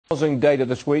Housing data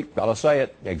this week, gotta say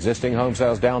it, existing home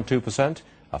sales down 2%.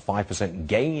 A 5%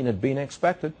 gain had been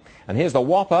expected. And here's the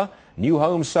whopper, new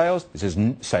home sales. This is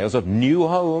sales of new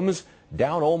homes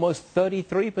down almost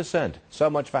 33%. So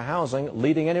much for housing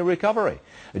leading any recovery.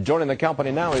 Joining the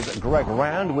company now is Greg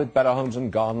Rand with Better Homes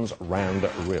and Gardens Rand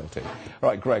Realty. All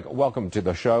right, Greg, welcome to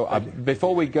the show.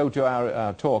 Before we go to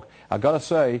our talk, I've got to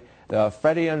say,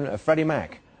 Freddie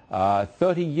Mac,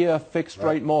 30-year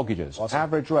fixed-rate mortgages, awesome.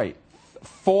 Average rate,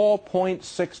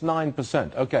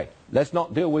 4.69%. Okay, let's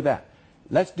not deal with that.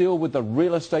 Let's deal with the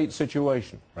real estate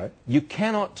situation. Right. You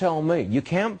cannot tell me, you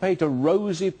can't paint a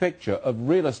rosy picture of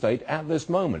real estate at this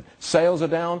moment. Sales are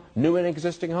down, new and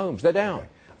existing homes, they're down. Okay.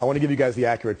 I want to give you guys the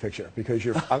accurate picture because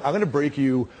I'm going to break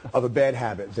you of a bad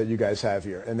habit that you guys have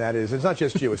here, and that is, it's not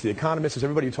just you, it's the economists, it's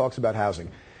everybody who talks about housing.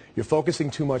 You're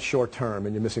focusing too much short term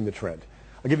and you're missing the trend.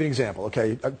 I'll give you an example,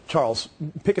 okay? Charles,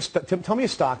 tell me a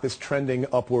stock that's trending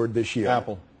upward this year.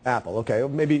 Apple. Apple, okay.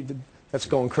 Maybe that's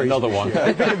going crazy. Another one.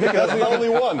 That's the only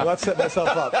one. Well, let's set myself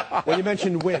up. When you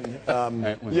mentioned Win,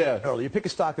 earlier, you pick a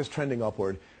stock that's trending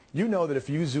upward. You know that if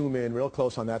you zoom in real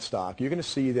close on that stock, you're going to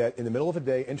see that in the middle of a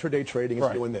day, intraday trading is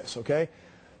doing this, okay?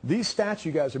 These stats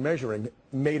you guys are measuring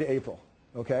May to April,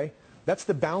 okay? That's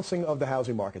the bouncing of the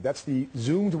housing market. That's the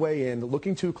zoomed way in,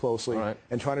 looking too closely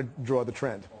and trying to draw the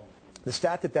trend. The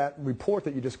stat that report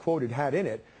that you just quoted had in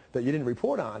it that you didn't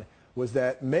report on was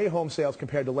that May home sales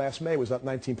compared to last May was up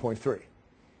 19.3.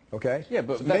 Okay? Yeah,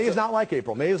 but so May is not like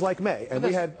April. May is like May. And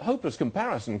we had hopeless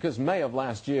comparison because May of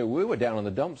last year we were down in the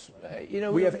dumps.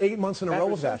 We have 8 months in a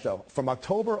row of that though. From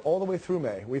October all the way through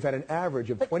May, we've had an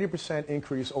average of 20%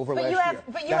 increase over last year.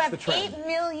 But you have 8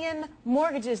 million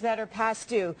mortgages that are past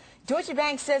due. Deutsche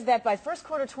Bank says that by first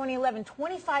quarter 2011,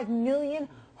 25 million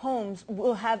homes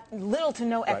will have little to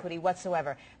no equity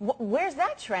whatsoever. Where's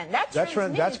that trend? That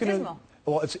trend is dismal.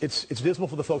 Well, it's dismal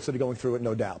for the folks that are going through it,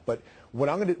 no doubt. But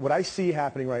what I see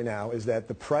happening right now is that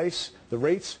the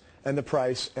rates and the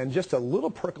price, and just a little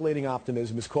percolating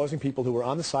optimism is causing people who are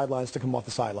on the sidelines to come off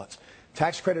the sidelines.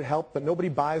 Tax credit helped, but nobody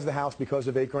buys the house because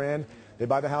of $8 grand. They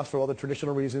buy the house for all the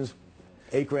traditional reasons.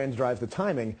 $8 grand drives the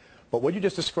timing. But what you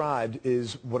just described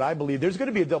is what I believe. There's going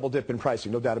to be a double dip in pricing,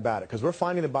 no doubt about it, because we're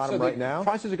finding the bottom right now.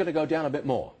 Prices are going to go down a bit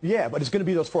more. Yeah, but it's going to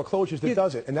be those foreclosures that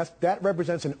does it, and that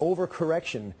represents an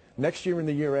overcorrection next year and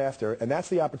the year after, and that's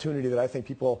the opportunity that I think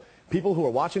people who are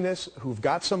watching this, who've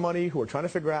got some money, who are trying to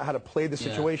figure out how to play the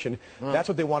situation, that's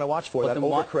what they want to watch for, that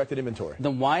overcorrected inventory.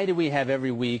 Then why do we have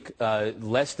every week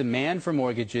less demand for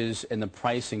mortgages and the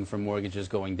pricing for mortgages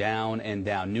going down and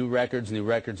down? New records, new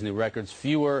records, new records,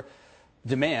 fewer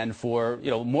demand for,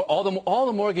 all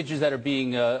the mortgages that are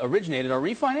being originated are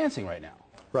refinancing right now.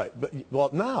 Right, but well,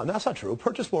 no, that's not true.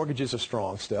 Purchase mortgages are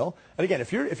strong still. And again,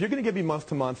 if you're going to give me month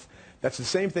to month, that's the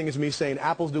same thing as me saying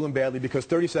Apple's doing badly because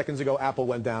 30 seconds ago Apple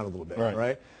went down a little bit,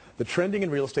 right? The trending in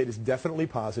real estate is definitely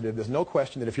positive. There's no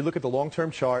question that if you look at the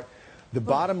long-term chart, the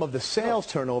bottom of the sales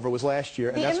turnover was last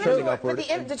year, and that's trending upward.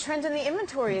 But the trend in the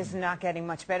inventory is not getting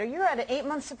much better. You're at an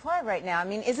 8-month supply right now. I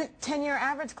mean, isn't 10-year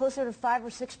average closer to 5 or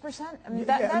 6%? I mean,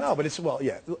 no, but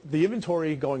the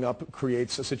inventory going up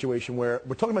creates a situation where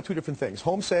we're talking about two different things: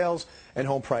 home sales and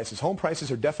home prices. Home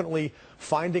prices are definitely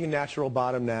finding a natural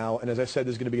bottom now, and as I said,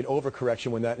 there's going to be an overcorrection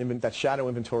when that shadow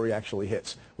inventory actually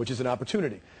hits, which is an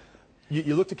opportunity.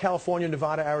 You look to California,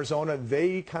 Nevada, Arizona,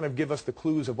 they kind of give us the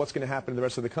clues of what's going to happen in the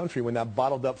rest of the country when that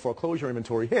bottled up foreclosure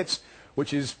inventory hits,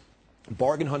 which is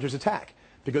bargain hunters attack.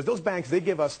 Because those banks,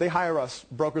 they hire us,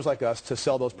 brokers like us, to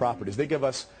sell those properties. They give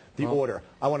us the order.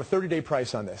 I want a 30-day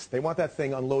price on this. They want that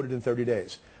thing unloaded in 30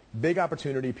 days. Big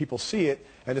opportunity. People see it,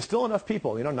 and there's still enough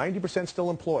people, 90% still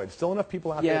employed, still enough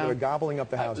people out there that are gobbling up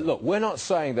the housing. Look, we're not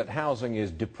saying that housing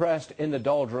is depressed, in the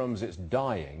doldrums, it's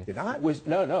dying. You're not?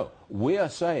 No. We are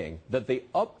saying that the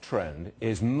uptrend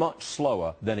is much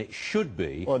slower than it should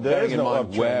be, bearing in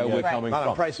mind where we're coming from.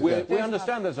 On prices, we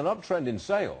understand there's an uptrend in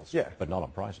sales, but not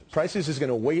on prices. Prices is going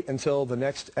to wait until the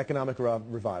next economic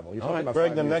revival. You're talking about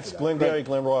Greg, the next Glengarry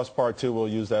Glen Ross Part 2 will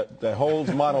use that whole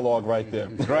monologue right there.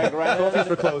 Greg Rand.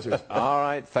 For closers. All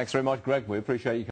right. Thanks very much, Greg. We appreciate you.